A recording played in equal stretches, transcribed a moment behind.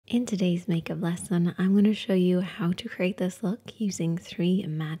In today's makeup lesson, I'm going to show you how to create this look using 3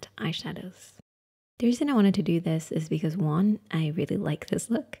 matte eyeshadows. The reason I wanted to do this is because 1, I really like this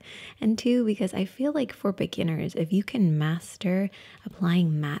look, and 2, because I feel like for beginners, if you can master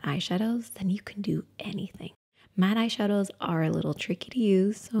applying matte eyeshadows, then you can do anything. Matte eyeshadows are a little tricky to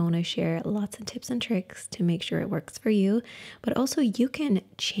use, so I want to share lots of tips and tricks to make sure it works for you, but also you can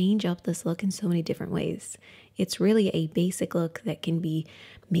change up this look in so many different ways. It's really a basic look that can be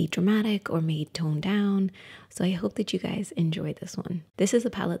made dramatic or made toned down, so I hope that you guys enjoy this one. This is a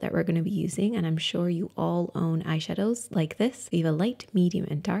palette that we're going to be using, and I'm sure you all own eyeshadows like this. We have a light, medium,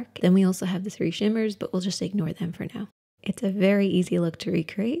 and dark. Then we also have the 3 shimmers, but we'll just ignore them for now. It's a very easy look to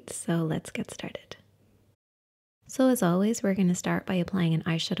recreate, so let's get started. So as always, we're going to start by applying an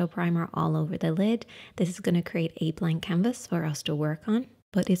eyeshadow primer all over the lid. This is going to create a blank canvas for us to work on,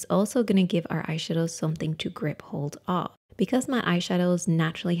 but it's also going to give our eyeshadows something to grip hold of. Because matte eyeshadows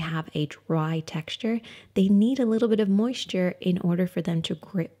naturally have a dry texture, they need a little bit of moisture in order for them to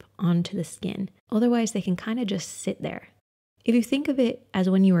grip onto the skin. Otherwise, they can kind of just sit there. If you think of it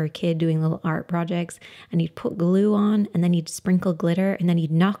as when you were a kid doing little art projects and you'd put glue on and then you'd sprinkle glitter and then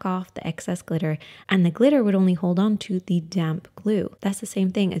you'd knock off the excess glitter and the glitter would only hold on to the damp glue. That's the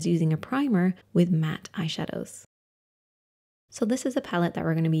same thing as using a primer with matte eyeshadows. So this is a palette that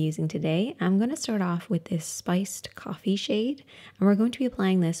we're going to be using today. I'm going to start off with this spiced coffee shade, and we're going to be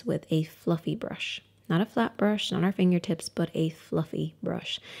applying this with a fluffy brush. Not a flat brush, not our fingertips, but a fluffy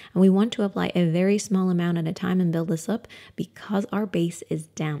brush. And we want to apply a very small amount at a time and build this up because our base is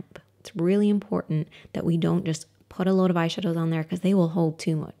damp. It's really important that we don't just put a load of eyeshadows on there because they will hold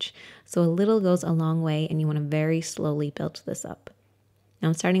too much. So a little goes a long way, and you want to very slowly build this up. Now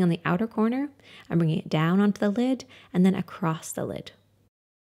I'm starting on the outer corner, I'm bringing it down onto the lid and then across the lid.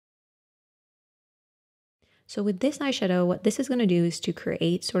 So with this eyeshadow, what this is going to do is to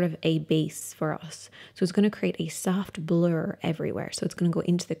create sort of a base for us. So it's going to create a soft blur everywhere. So it's going to go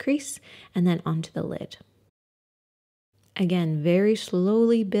into the crease and then onto the lid. Again, very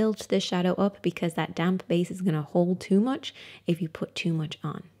slowly build this shadow up because that damp base is going to hold too much if you put too much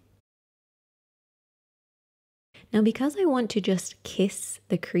on. Now, because I want to just kiss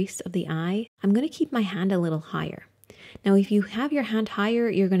the crease of the eye, I'm going to keep my hand a little higher. Now, if you have your hand higher,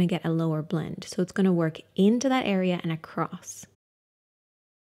 you're going to get a lower blend. So it's going to work into that area and across.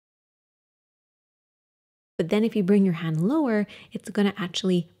 But then if you bring your hand lower, it's going to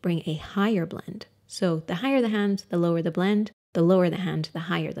actually bring a higher blend. So the higher the hand, the lower the blend. The lower the hand, the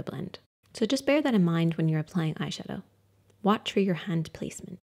higher the blend. So just bear that in mind when you're applying eyeshadow. Watch for your hand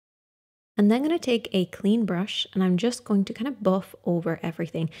placement. I'm then going to take a clean brush and I'm just going to kind of buff over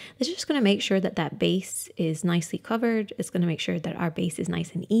everything. This is just going to make sure that that base is nicely covered. It's going to make sure that our base is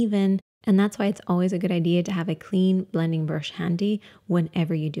nice and even. And that's why it's always a good idea to have a clean blending brush handy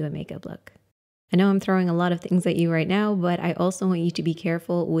whenever you do a makeup look. I know I'm throwing a lot of things at you right now, but I also want you to be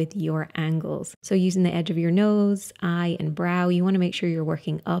careful with your angles. So using the edge of your nose, eye, and brow, you want to make sure you're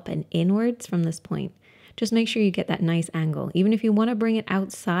working up and inwards from this point. Just make sure you get that nice angle. Even if you want to bring it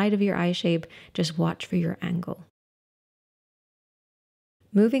outside of your eye shape, just watch for your angle.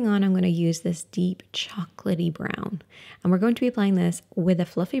 Moving on, I'm going to use this deep chocolatey brown. And we're going to be applying this with a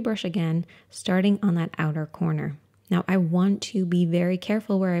fluffy brush again, starting on that outer corner. Now, I want to be very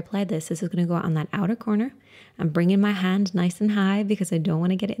careful where I apply this. This is going to go on that outer corner. I'm bringing my hand nice and high because I don't want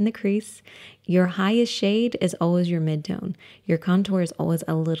to get it in the crease. Your highest shade is always your mid-tone. Your contour is always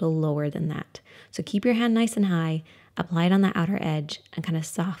a little lower than that. So keep your hand nice and high, apply it on the outer edge, and kind of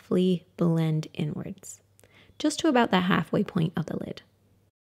softly blend inwards, just to about that halfway point of the lid.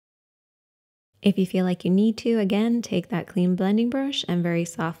 If you feel like you need to, again, take that clean blending brush and very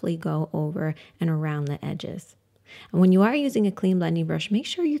softly go over and around the edges. And when you are using a clean blending brush, make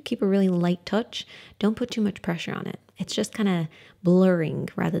sure you keep a really light touch. Don't put too much pressure on it. It's just kind of blurring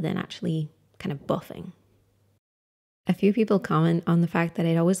rather than actually kind of buffing. A few people comment on the fact that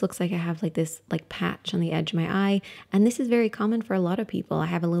it always looks like I have like this patch on the edge of my eye. And this is very common for a lot of people. I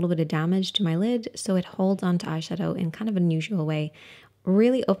have a little bit of damage to my lid, so it holds onto eyeshadow in kind of an unusual way.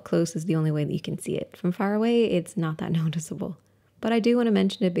 Really up close is the only way that you can see it. From far away, it's not that noticeable. But I do want to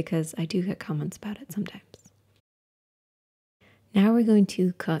mention it because I do get comments about it sometimes. Now we're going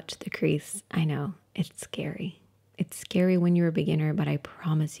to cut the crease. I know, it's scary. It's scary when you're a beginner, but I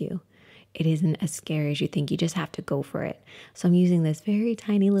promise you, it isn't as scary as you think. You just have to go for it. So I'm using this very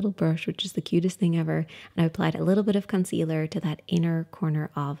tiny little brush, which is the cutest thing ever, and I applied a little bit of concealer to that inner corner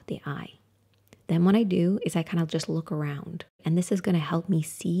of the eye. Then what I do is I kind of just look around, and this is going to help me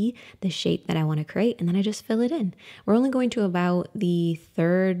see the shape that I want to create, and then I just fill it in. We're only going to about the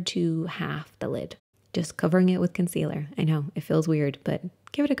third to half the lid. Just covering it with concealer. I know, it feels weird, but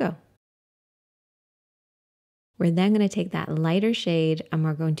Give it a go. We're then going to take that lighter shade and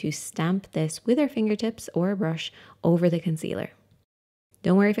we're going to stamp this with our fingertips or a brush over the concealer.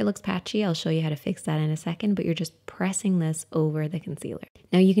 Don't worry if it looks patchy, I'll show you how to fix that in a second, but you're just pressing this over the concealer.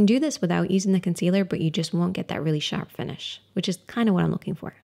 Now you can do this without using the concealer, but you just won't get that really sharp finish, which is kind of what I'm looking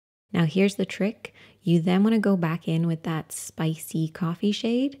for. Now here's the trick. You then want to go back in with that spicy coffee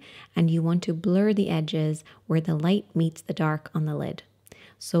shade and you want to blur the edges where the light meets the dark on the lid.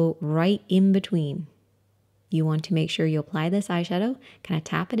 So right in between. You want to make sure you apply this eyeshadow, kind of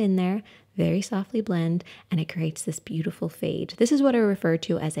tap it in there, very softly blend, and it creates this beautiful fade. This is what I refer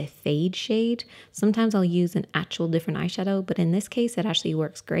to as a fade shade. Sometimes I'll use an actual different eyeshadow, but in this case, it actually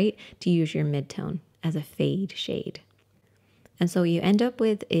works great to use your mid-tone as a fade shade. And so what you end up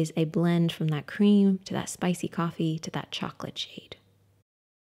with is a blend from that cream to that spicy coffee to that chocolate shade.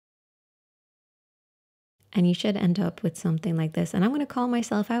 And you should end up with something like this. And I'm going to call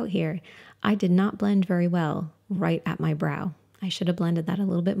myself out here. I did not blend very well right at my brow. I should have blended that a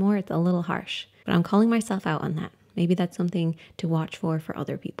little bit more. It's a little harsh, but I'm calling myself out on that. Maybe that's something to watch for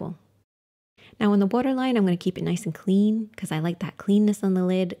other people. Now on the waterline, I'm going to keep it nice and clean because I like that cleanness on the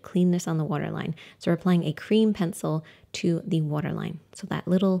lid, cleanness on the waterline. So we're applying a cream pencil to the waterline. So that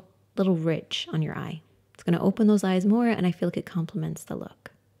little ridge on your eye. It's going to open those eyes more and I feel like it complements the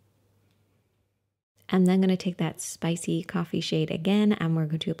look. I'm then going to take that spicy coffee shade again and we're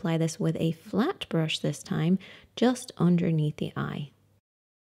going to apply this with a flat brush this time, just underneath the eye.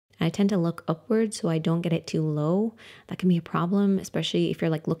 I tend to look upwards so I don't get it too low. That can be a problem, especially if you're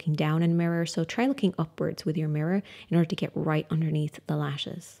like looking down in a mirror. So try looking upwards with your mirror in order to get right underneath the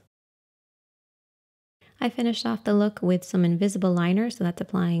lashes. I finished off the look with some invisible liner, so that's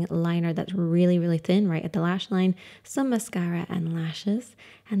applying liner that's really, really thin right at the lash line, some mascara and lashes,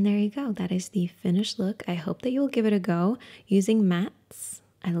 and there you go. That is the finished look. I hope that you'll give it a go using mattes.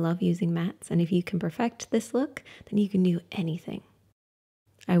 I love using mattes, and if you can perfect this look, then you can do anything.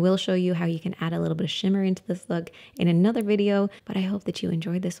 I will show you how you can add a little bit of shimmer into this look in another video, but I hope that you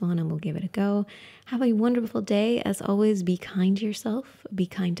enjoyed this one and we'll give it a go. Have a wonderful day. As always, be kind to yourself, be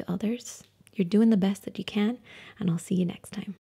kind to others. You're doing the best that you can, and I'll see you next time.